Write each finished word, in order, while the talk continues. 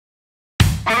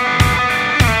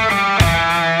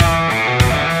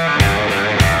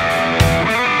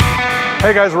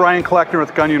Hey guys, Ryan Cleckner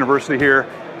with Gun University here.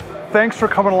 Thanks for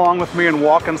coming along with me and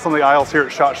walking some of the aisles here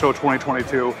at SHOT Show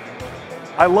 2022.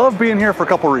 I love being here for a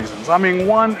couple reasons. I mean,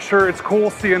 one, sure, it's cool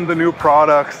seeing the new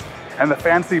products and the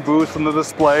fancy booths and the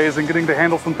displays and getting to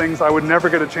handle some things I would never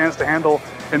get a chance to handle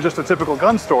in just a typical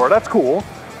gun store. That's cool.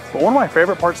 But one of my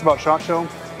favorite parts about SHOT Show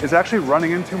is actually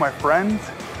running into my friends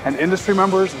and industry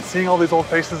members and seeing all these old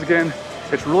faces again.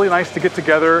 It's really nice to get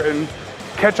together and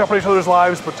catch up on each other's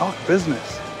lives, but talk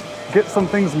business. Get some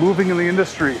things moving in the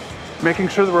industry, making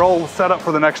sure that we're all set up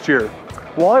for the next year.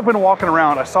 While I've been walking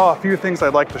around, I saw a few things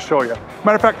I'd like to show you.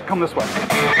 Matter of fact, come this way.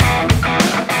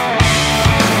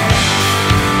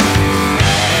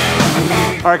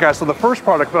 All right guys, so the first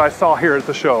product that I saw here at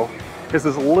the show is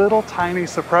this little tiny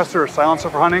suppressor or silencer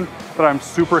for hunting that I'm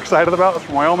super excited about. It's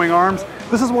from Wyoming Arms.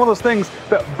 This is one of those things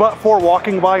that but for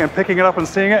walking by and picking it up and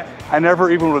seeing it, I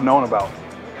never even would have known about.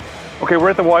 Okay,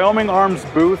 we're at the Wyoming Arms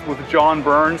booth with John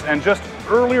Burns, and just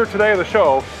earlier today of the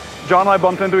show, John and I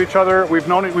bumped into each other. We've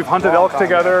hunted elk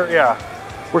together. Yeah.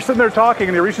 We're sitting there talking,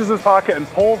 and he reaches his pocket and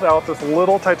pulls out this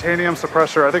little titanium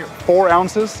suppressor. I think 4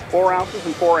 ounces. 4 ounces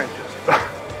and 4 inches.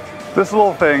 This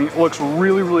little thing looks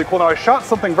really, really cool. Now, I shot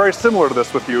something very similar to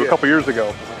this with you a couple years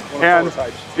ago. And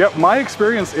yep, my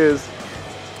experience is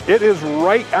it is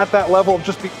right at that level of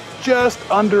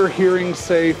just under hearing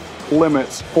safe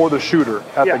limits for the shooter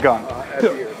at the gun.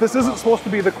 This isn't supposed to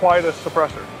be the quietest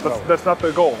suppressor. That's not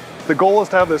the goal. The goal is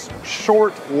to have this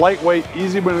short, lightweight,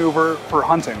 easy maneuver for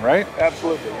hunting, right?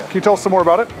 Absolutely, yeah. Can you tell us some more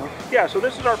about it? Yeah, so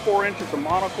this is our 4-inch. It's a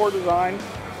monocore design.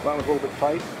 That was a little bit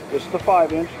tight. This is the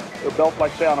 5-inch. They're built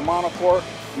like, say, on a monocore.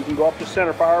 You can go up to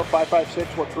center fire.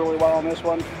 5.56 works really well on this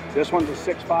one. This one's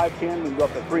a 6.5 can. You can go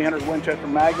up to 300 Winchester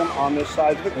Magnum on this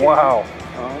size of a can. Wow.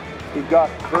 We've got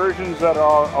versions that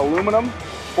are aluminum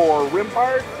for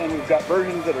rimfires, and we've got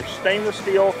versions that are stainless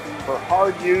steel for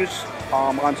hard use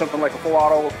on something like a full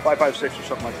auto 5.56 or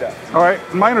something like that. All right,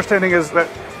 my understanding is that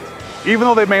even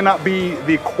though they may not be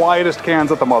the quietest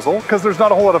cans at the muzzle, because there's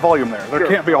not a whole lot of volume there. There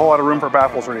can't be a whole lot of room for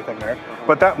baffles or anything there.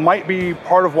 But that might be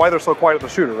part of why they're so quiet at the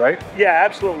shooter, right? Yeah,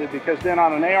 absolutely, because then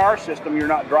on an AR system, you're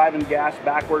not driving gas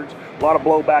backwards, a lot of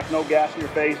blowback, no gas in your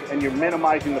face, and you're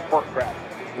minimizing the port crack.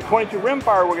 The 22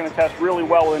 rimfire we're going to test really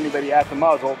well with anybody at the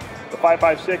muzzle. The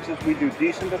 5.56s we do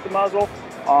decent at the muzzle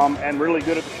and really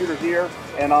good at the shooter's ear.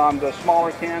 And on the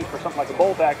smaller cans for something like a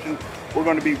bolt action, we're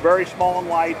going to be very small and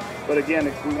light. But again,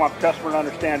 if we want the customer to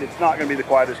understand, it's not going to be the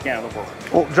quietest can in the world.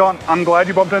 Well, John, I'm glad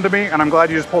you bumped into me, and I'm glad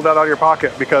you just pulled that out of your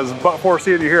pocket, because but for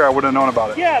seeing you here, I wouldn't have known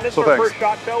about it. Yeah, this is our first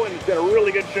SHOT Show, and it's been a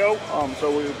really good show,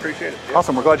 so we appreciate it. Yeah.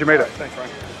 Awesome, we're glad you made it. Thanks,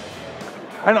 Ryan.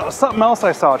 I know, something else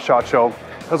I saw at SHOT Show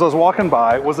as I was walking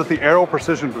by was at the Aero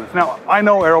Precision booth. Now, I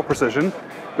know Aero Precision.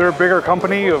 They're a bigger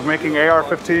company of making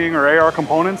AR-15 or AR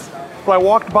components, but I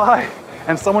walked by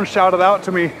and someone shouted out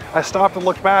to me. I stopped and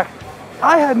looked back.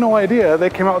 I had no idea they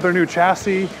came out with their new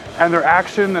chassis and their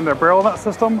action and their barrel nut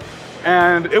system,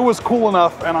 and it was cool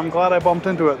enough, and I'm glad I bumped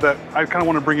into it, that I kind of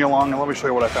want to bring you along and let me show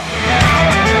you what I found.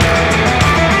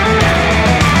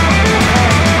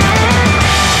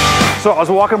 So I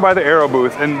was walking by the Aero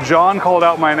booth, and John called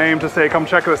out my name to say, come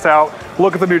check this out,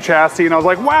 look at the new chassis, and I was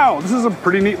like, wow, this is a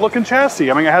pretty neat looking chassis.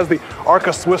 I mean, it has the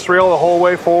Arca Swiss rail the whole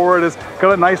way forward, it's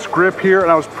got a nice grip here, and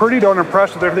I was pretty darn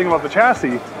impressed with everything about the chassis.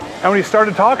 And when he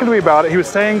started talking to me about it, he was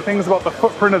saying things about the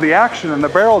footprint of the action and the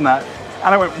barrel nut,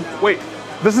 and I went, wait,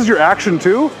 this is your action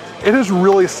too? It is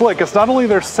really slick. It's not only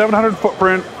their 700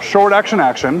 footprint short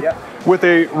action with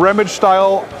a Remage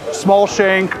style small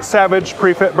shank Savage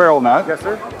pre-fit barrel nut. Yes,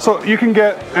 sir. So you can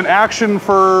get an action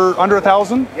for under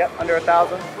 1,000? Yep, under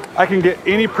 1,000. I can get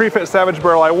any pre-fit Savage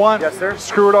barrel I want. Yes, sir.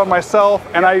 Screw it on myself,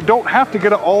 and I don't have to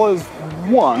get it all as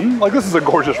one. Like, this is a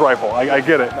gorgeous rifle, I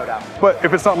get it. No doubt. But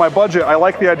if it's not my budget, I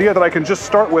like the idea that I can just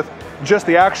start with just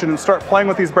the action and start playing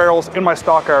with these barrels in my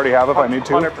stock I already have if I need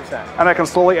to. 100%. And I can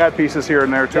slowly add pieces here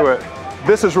and there to it.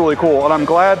 This is really cool, and I'm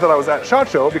glad that I was at SHOT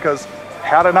Show, because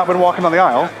had I not been walking down the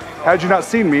aisle, had you not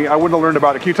seen me, I wouldn't have learned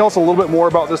about it. Can you tell us a little bit more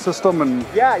about this system? And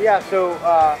Yeah, so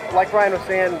like Ryan was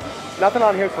saying, nothing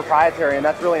on here is proprietary, and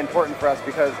that's really important for us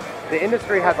because the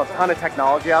industry has a ton of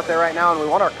technology out there right now, and we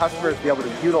want our customers to be able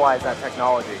to utilize that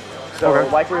technology. So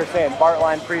like we were saying,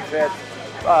 Bartline prefits,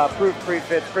 Proof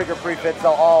prefits, Trigger prefits,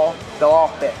 they'll all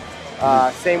fit.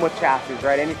 Same with chassis,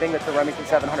 right? Anything that's a Remington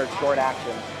 700 short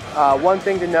action. One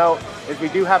thing to note is we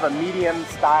do have a medium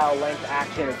style length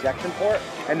action ejection port,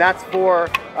 and that's for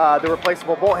the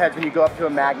replaceable bolt heads when you go up to a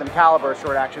Magnum caliber,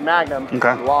 short action Magnum,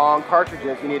 long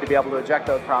cartridges, you need to be able to eject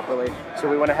those properly. So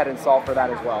we went ahead and solved for that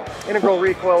as well. Integral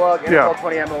recoil lug, integral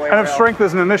 20 MOA. And if strength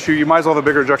isn't an issue, you might as well have a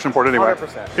bigger ejection port anyway.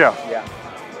 100%. Yeah.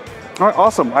 All right,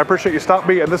 awesome. I appreciate you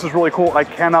stopping me, and this is really cool. I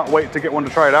cannot wait to get one to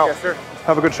try it out. Yes, sir.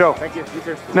 Have a good show. Thank you. You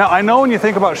too. Now, I know when you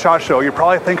think about SHOT Show, you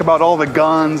probably think about all the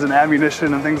guns and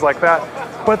ammunition and things like that,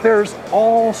 but there's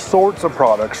all sorts of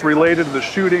products related to the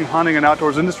shooting, hunting, and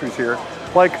outdoors industries here.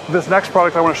 Like this next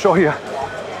product I want to show you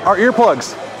are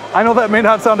earplugs. I know that may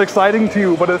not sound exciting to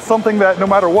you, but it's something that no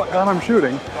matter what gun I'm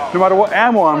shooting, no matter what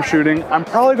ammo I'm shooting, I'm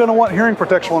probably going to want hearing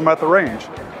protection when I'm at the range.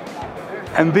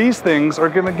 And these things are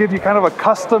going to give you kind of a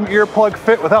custom earplug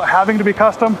fit without having to be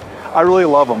custom. I really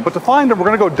love them. But to find them, we're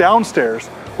going to go downstairs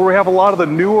where we have a lot of the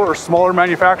newer or smaller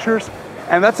manufacturers.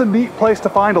 And that's a neat place to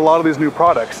find a lot of these new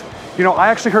products. You know, I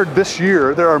actually heard this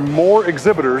year there are more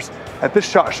exhibitors at this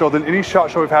SHOT Show than any SHOT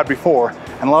Show we've had before.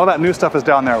 And a lot of that new stuff is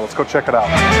down there. Let's go check it out.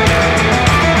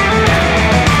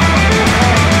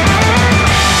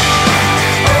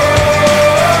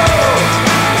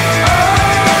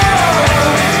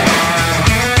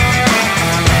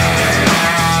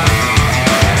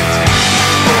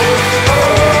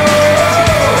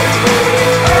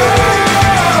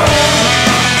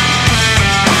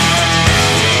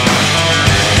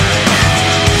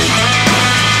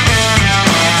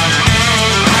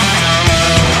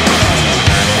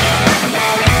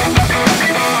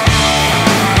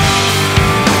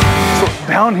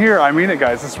 Down here, I mean it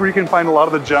guys, this is where you can find a lot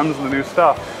of the gems and the new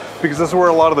stuff, because this is where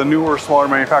a lot of the newer, smaller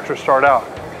manufacturers start out.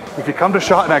 If you come to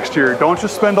SHOT next year, don't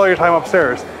just spend all your time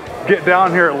upstairs. Get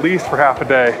down here at least for half a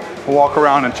day and walk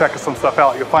around and check some stuff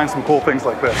out. You'll find some cool things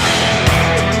like this.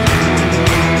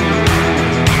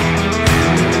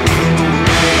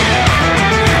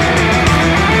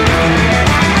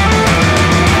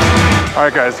 All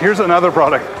right guys, here's another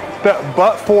product that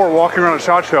but for walking around a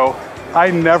SHOT Show, I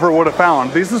never would have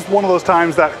found. This is one of those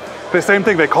times that the same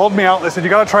thing, they called me out, they said, you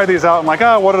gotta try these out. I'm like,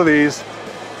 what are these?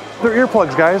 They're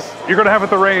earplugs, guys. You're gonna have at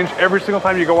the range every single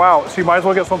time you go out, so you might as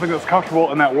well get something that's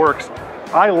comfortable and that works.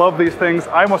 I love these things.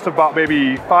 I must have bought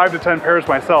maybe 5 to 10 pairs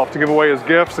myself to give away as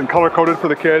gifts and color-coded for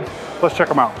the kids. Let's check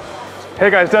them out. Hey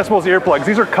guys, Decibel's earplugs.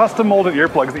 These are custom molded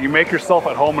earplugs that you make yourself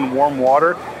at home in warm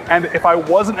water. And if I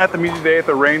wasn't at the media day at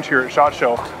the range here at SHOT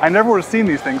Show, I never would have seen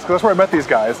these things, because that's where I met these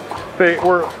guys. They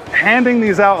were handing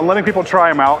these out and letting people try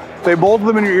them out. They molded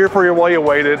them in your ear for you while you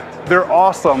waited. They're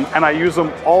awesome, and I use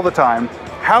them all the time.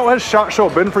 How has SHOT Show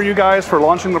been for you guys for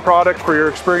launching the product, for your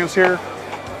experience here?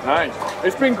 Nice.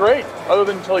 It's been great, other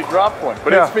than until he dropped one,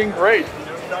 but It's been great. You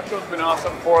know, SHOT Show's been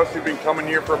awesome for us. We've been coming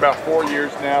here for about 4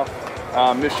 years now.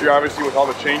 This year, obviously, with all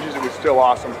the changes, it was still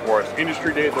awesome for us.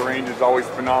 Industry Day at the range is always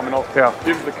phenomenal. Yeah.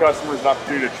 Gives the customers an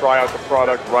opportunity to try out the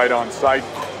product right on site.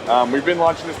 We've been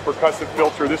launching this percussive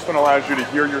filter. This one allows you to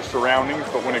hear your surroundings,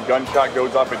 but when a gunshot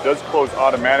goes off, it does close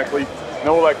automatically.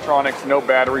 No electronics, no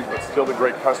batteries, but still the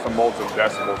great custom molds of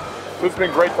decibels. So it's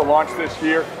been great to launch this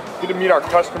year. Good to meet our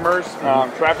customers.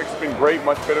 Traffic's been great,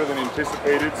 much better than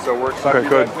anticipated, so we're excited to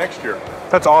do that next year.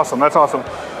 That's awesome, that's awesome.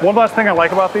 One last thing I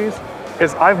like about these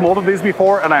is I've molded these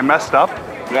before and I messed up.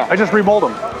 Yeah. I just remold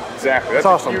them. Exactly, that's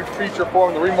awesome. A huge feature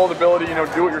for them. The remoldability, you know,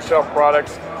 do-it-yourself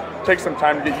products. Takes some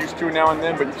time to get used to now and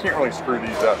then, but you can't really screw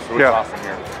these up, so it's awesome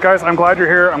here. Guys, I'm glad you're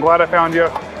here. I'm glad I found you.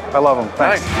 I love them.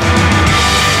 Thanks.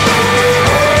 Nice.